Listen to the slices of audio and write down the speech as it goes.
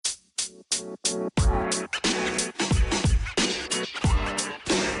What?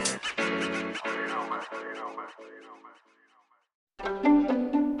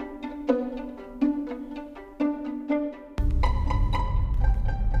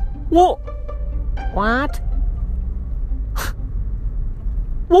 What?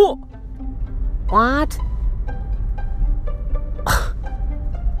 What? What? What?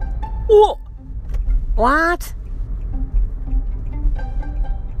 What?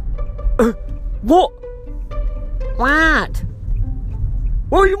 What? What?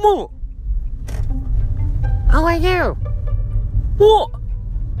 What do you want? Who are you? What?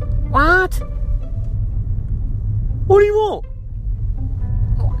 What? What do you want?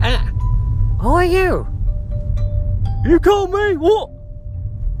 Who are you? You call me? What?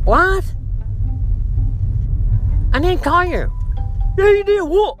 What? I didn't call you. Yeah, you did.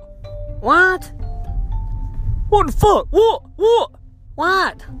 What? What? What the fuck? What? What?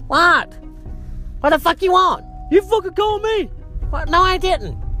 What? What? What the fuck you want? You fucking called me. What? No, I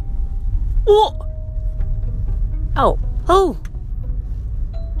didn't. What? Oh, who?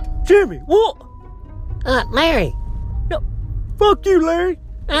 Jimmy, what? Larry. Yep. Fuck you, Larry.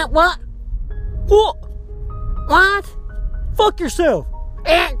 What? What? What? Fuck yourself.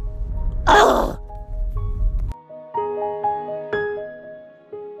 Ugh.